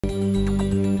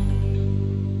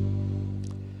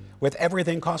With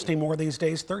everything costing more these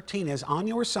days, 13 is on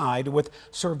your side with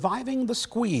Surviving the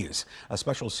Squeeze, a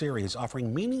special series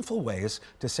offering meaningful ways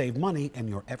to save money in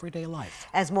your everyday life.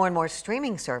 As more and more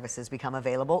streaming services become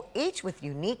available, each with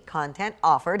unique content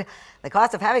offered, the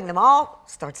cost of having them all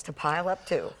starts to pile up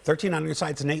too. 13 on your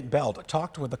side's Nate Belt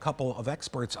talked with a couple of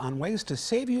experts on ways to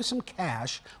save you some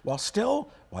cash while still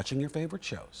watching your favorite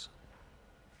shows.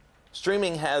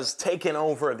 Streaming has taken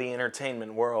over the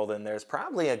entertainment world, and there's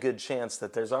probably a good chance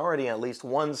that there's already at least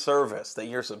one service that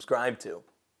you're subscribed to.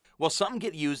 While some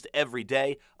get used every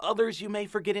day, others you may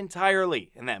forget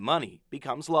entirely, and that money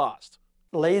becomes lost.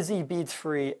 Lazy beats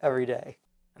free every day.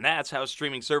 And that's how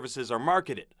streaming services are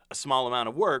marketed, a small amount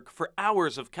of work for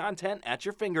hours of content at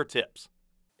your fingertips.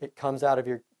 It comes out of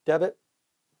your debit,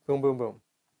 boom, boom, boom.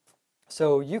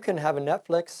 So you can have a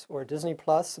Netflix or a Disney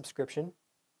Plus subscription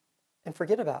and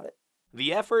forget about it.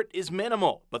 The effort is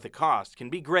minimal, but the cost can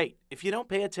be great if you don't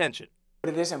pay attention.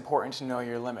 But it is important to know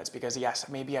your limits because yes,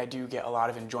 maybe I do get a lot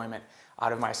of enjoyment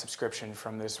out of my subscription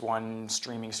from this one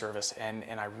streaming service and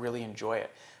I really enjoy it.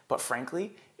 But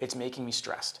frankly, it's making me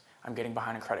stressed. I'm getting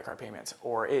behind on credit card payments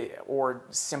or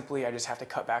simply I just have to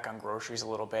cut back on groceries a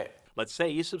little bit. Let's say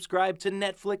you subscribe to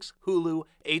Netflix, Hulu,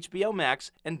 HBO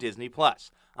Max, and Disney Plus.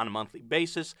 On a monthly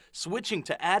basis, switching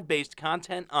to ad-based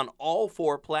content on all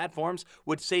 4 platforms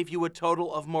would save you a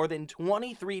total of more than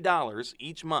 $23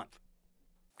 each month.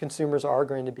 Consumers are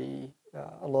going to be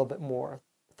a little bit more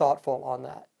thoughtful on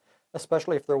that,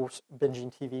 especially if they're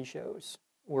binging TV shows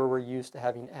where we're used to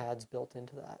having ads built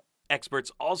into that.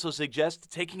 Experts also suggest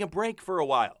taking a break for a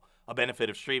while. A benefit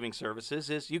of streaming services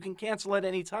is you can cancel at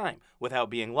any time without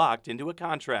being locked into a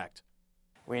contract.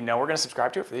 We know we're going to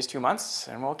subscribe to it for these 2 months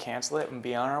and we'll cancel it and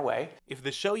be on our way. If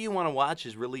the show you want to watch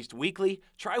is released weekly,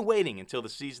 try waiting until the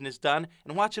season is done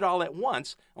and watch it all at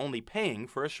once, only paying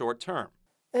for a short term.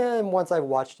 And once I've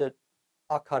watched it,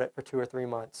 I'll cut it for 2 or 3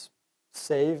 months.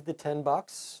 Save the $10,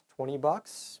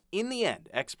 $20. In the end,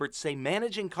 experts say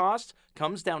managing costs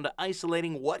comes down to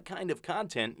isolating what kind of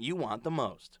content you want the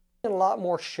most. A lot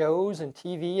more shows and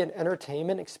TV and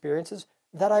entertainment experiences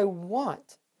that I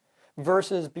want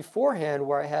versus beforehand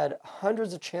where I had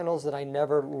hundreds of channels that I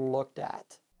never looked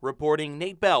at. Reporting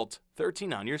Nate Belt,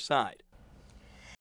 13 on your side.